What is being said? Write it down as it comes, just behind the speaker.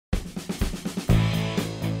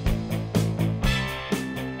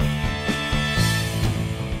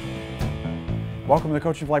Welcome to the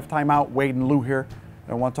Coaching for Life Timeout. Wade and Lou here.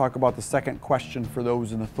 I want to talk about the second question for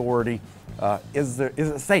those in authority. Is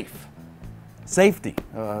it safe? Safety,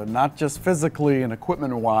 not just physically and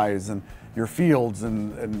equipment-wise and your fields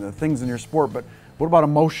and the things in your sport, but what about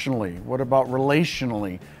emotionally? What about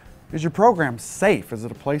relationally? Is your program safe? Is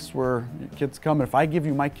it a place where your kids come? If I give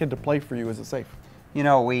you my kid to play for you, is it safe? You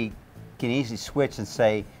know, we can easily switch and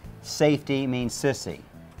say safety means sissy.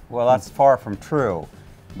 Well, that's far from true,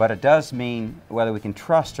 but it does mean whether we can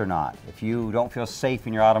trust or not. If you don't feel safe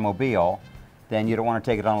in your automobile, then you don't want to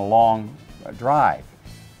take it on a long drive.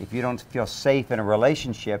 If you don't feel safe in a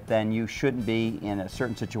relationship, then you shouldn't be in a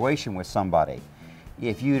certain situation with somebody.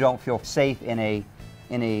 If you don't feel safe in a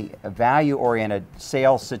value-oriented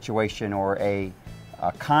sales situation or a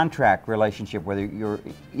contract relationship, whether you're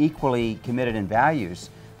equally committed in values,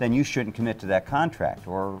 then you shouldn't commit to that contract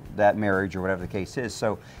or that marriage or whatever the case is.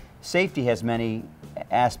 So safety has many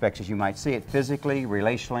aspects, as you might see it, physically,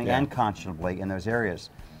 relationally, and conscionably in those areas.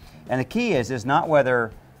 And the key is not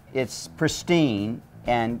whether it's pristine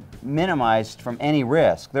and minimized from any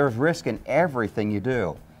risk. There's risk in everything you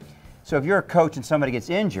do. So if you're a coach and somebody gets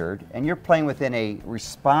injured and you're playing within a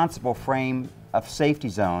responsible frame of safety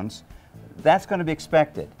zones, that's going to be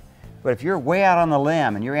expected. But if you're way out on the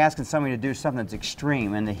limb and you're asking somebody to do something that's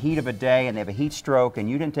extreme in the heat of a day and they have a heat stroke and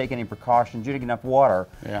you didn't take any precautions, you didn't get enough water,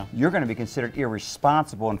 you're going to be considered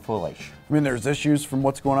irresponsible and foolish. I mean, there's issues from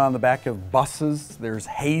what's going on in the back of buses. There's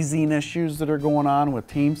hazing issues that are going on with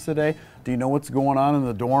teams today. Do you know what's going on in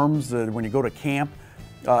the dorms when you go to camp?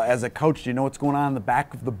 As a coach, do you know what's going on in the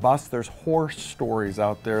back of the bus? There's horror stories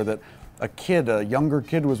out there that a younger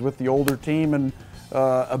kid was with the older team and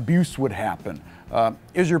abuse would happen.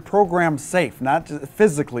 Is your program safe? Not just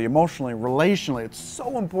physically, emotionally, relationally. It's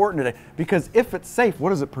so important today because if it's safe, what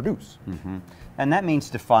does it produce? And that means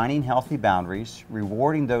defining healthy boundaries,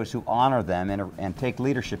 rewarding those who honor them and take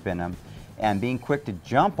leadership in them, and being quick to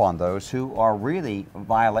jump on those who are really in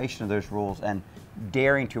violation of those rules and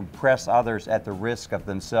daring to impress others at the risk of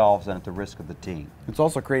themselves and at the risk of the team. It's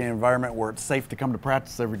also creating an environment where it's safe to come to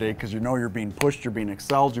practice every day because you know you're being pushed, you're being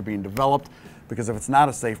excelled, you're being developed. Because if it's not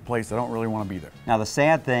a safe place, I don't really want to be there. Now the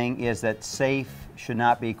sad thing is that safe should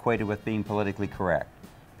not be equated with being politically correct,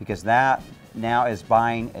 because that now is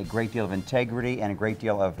buying a great deal of integrity and a great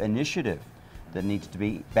deal of initiative that needs to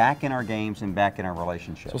be back in our games and back in our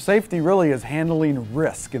relationships. So safety really is handling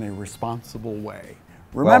risk in a responsible way.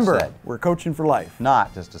 Remember, Well said. We're coaching for life.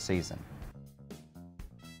 Not just a season.